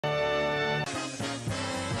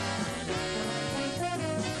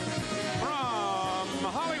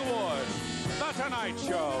Tonight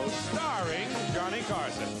Show, starring Johnny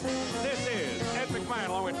Carson. This is Ed McMahon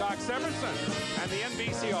along with Doc Severinsen and the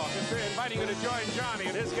NBC Orchestra inviting you to join Johnny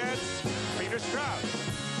and his guests, Peter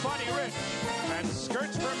Strauss, Buddy Rich, and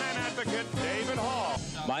Skirts for Men advocate David Hall.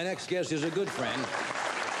 My next guest is a good friend.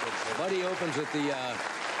 Buddy opens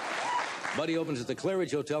at the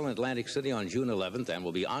Claridge Hotel in Atlantic City on June 11th and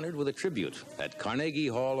will be honored with a tribute at Carnegie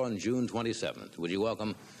Hall on June 27th. Would you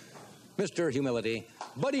welcome Mr. Humility,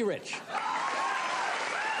 Buddy Rich.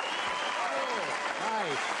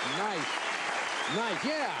 Nice.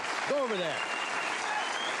 Yeah, go over there.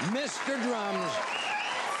 Mr. Drums.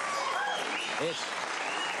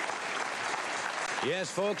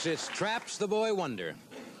 Yes, folks, it's Traps the Boy Wonder.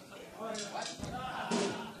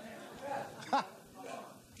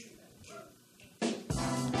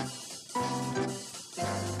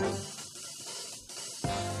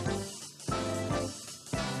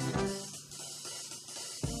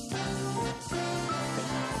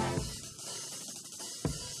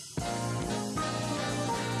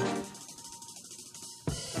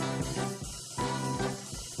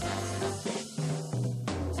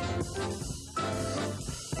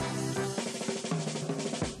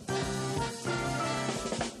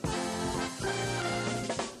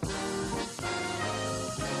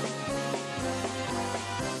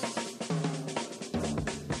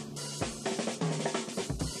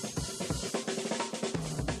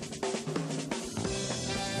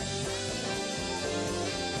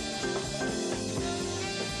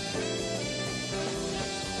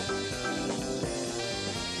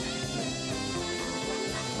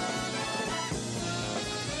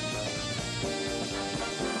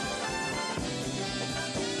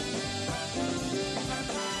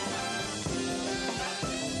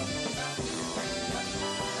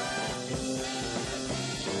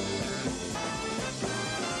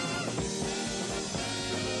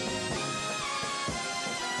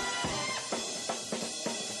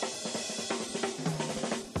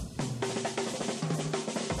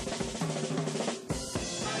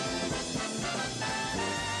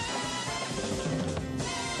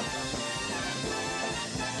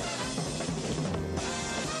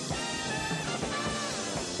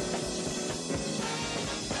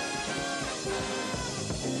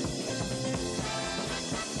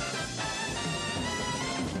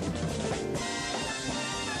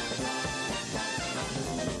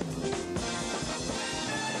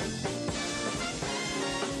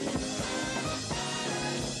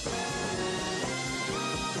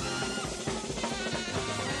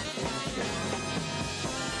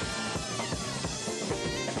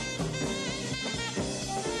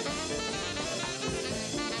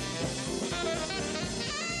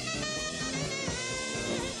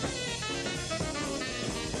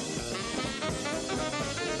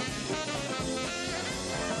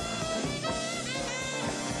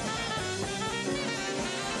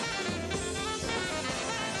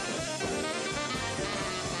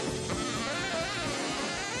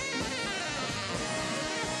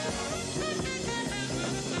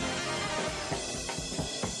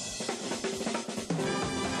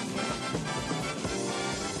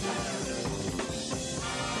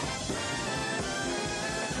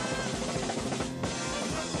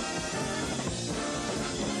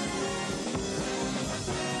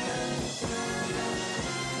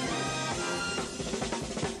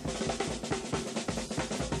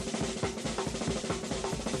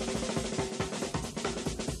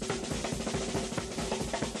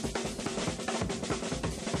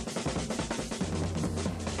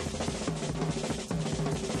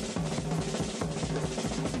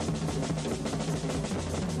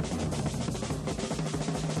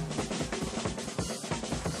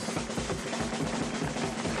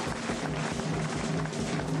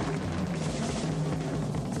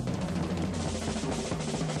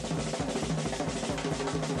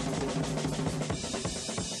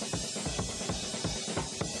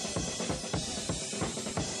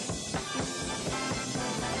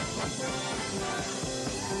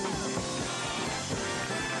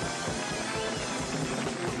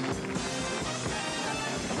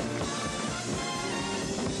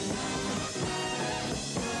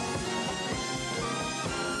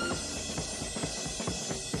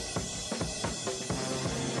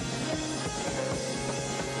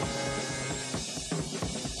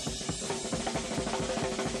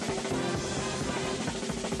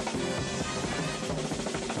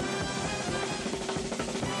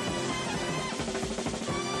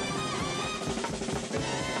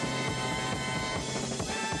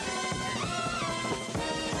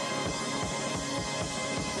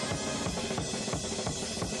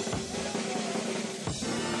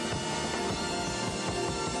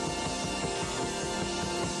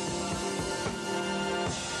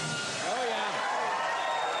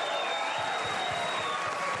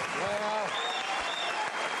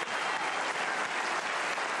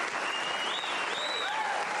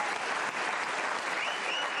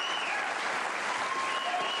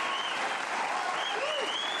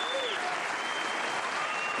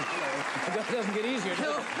 it doesn't get easier,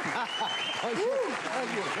 does it?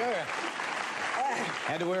 Sure.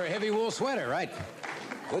 Had to wear a heavy wool sweater, right?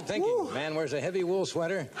 Good thinking. Man wears a heavy wool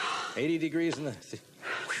sweater, 80 degrees in the...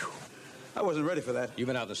 I wasn't ready for that. You've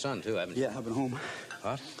been out in the sun, too, haven't you? Yeah, I've been home.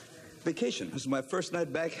 What? Vacation. This is my first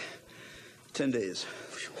night back. 10 days.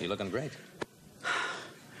 You're looking great.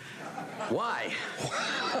 Why?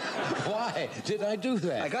 Why did I do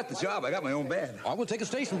that? I got the job. I got my own band. Oh, we'll take a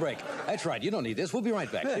station break. That's right. You don't need this. We'll be right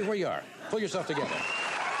back. See where you are. Pull yourself together.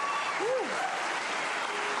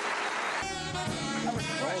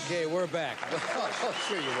 Okay, we're back. Oh,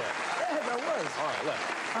 sure you were. Yeah, I was. All right, look.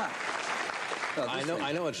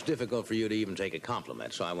 I know it's difficult for you to even take a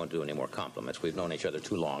compliment, so I won't do any more compliments. We've known each other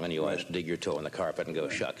too long, and you always dig your toe in the carpet and go,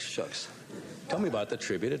 shucks. Shucks. Tell me about the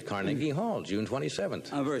tribute at Carnegie Hall, June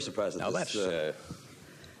 27th. I'm very surprised at Now, this. that's...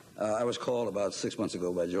 I was called about 6 months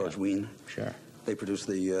ago by George Wein. Sure. They produced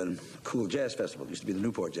the Cool Jazz Festival. It used to be the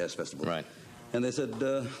Newport Jazz Festival. Right. And they said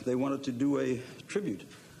they wanted to do a tribute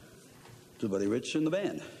to Buddy Rich and the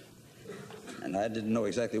band. And I didn't know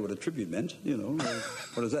exactly what a tribute meant. You know,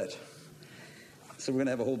 what is that? So we're going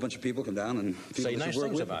to have a whole bunch of people come down and say nice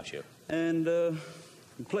things about you. And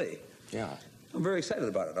play. Yeah. I'm very excited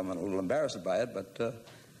about it. I'm a little embarrassed by it, but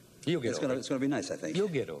you'll get it's going to be nice, I think. You'll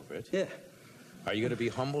get over it. Yeah. Are you going to be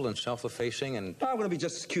humble and self-effacing and... I'm going to be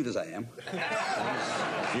just as cute as I am.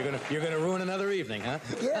 You're going to ruin another evening, huh?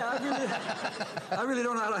 Yeah, I really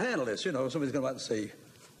don't know how to handle this. You know, somebody's going to come out and say,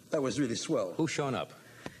 that was really swell. Who's shown up?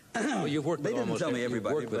 Well, you've worked with they didn't tell me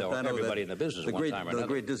everybody, you've worked with but I know everybody in the business at one time or another. The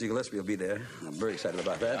great Dizzy Gillespie will be there. I'm very excited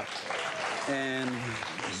about that. Yeah. And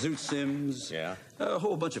Zoot Sims. Yeah. A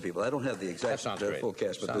whole bunch of people. I don't have the exact great. full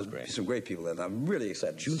cast, but there's some great people, and I'm really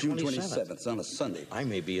excited. June 27th. It's on a Sunday. I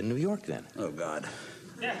may be in New York then. Oh, God.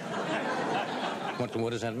 What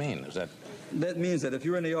does that mean? Is that... That means that if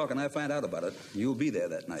you're in New York and I find out about it, you'll be there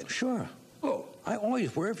that night. Sure. Oh. I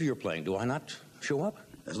always, wherever you're playing, do I not show up?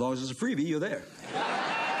 As long as it's a freebie, you're there.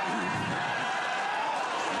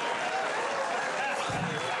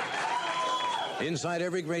 Inside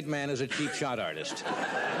every great man is a cheap shot artist.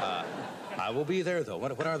 I will be there, though.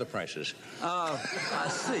 What are the prices? I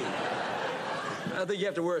see. I think you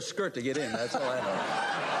have to wear a skirt to get in. That's all I know.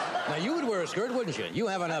 Now, you would wear a skirt, wouldn't you? You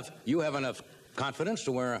have enough confidence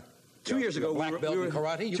to wear a... 2 years ago, black belt in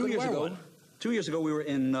karate. You could wear one. 2 years ago, we were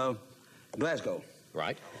in Glasgow.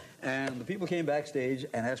 Right. And the people came backstage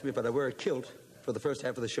and asked me if I'd wear a kilt for the first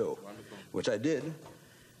half of the show, which I did.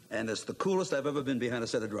 And it's the coolest I've ever been behind a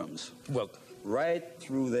set of drums. Well, right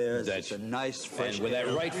through there, it's a nice, fresh and with that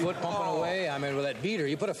right foot pumping away, I mean, with that beater,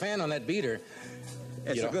 you put a fan on that beater.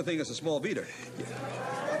 It's a good thing it's a small beater.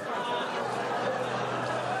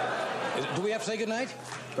 Do we have to say goodnight?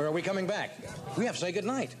 Or are we coming back? We have to say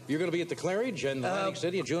goodnight. You're going to be at the Claridge in Atlantic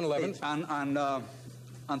City on June 11th?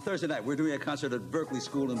 On Thursday night, we're doing a concert at Berkeley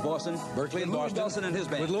School in Boston. Berkeley in Boston? Boston and his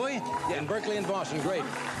band. With Louis? Yeah. In Berkeley and Boston. Great.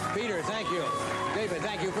 Peter, thank you. David,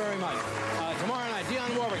 thank you very much. Tomorrow night,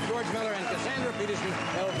 Dionne Warwick, George Miller, and Cassandra Peterson,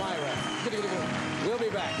 Elvira. We'll be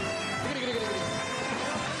back.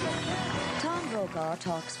 Tom Brokaw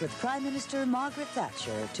talks with Prime Minister Margaret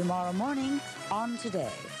Thatcher tomorrow morning on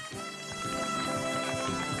Today.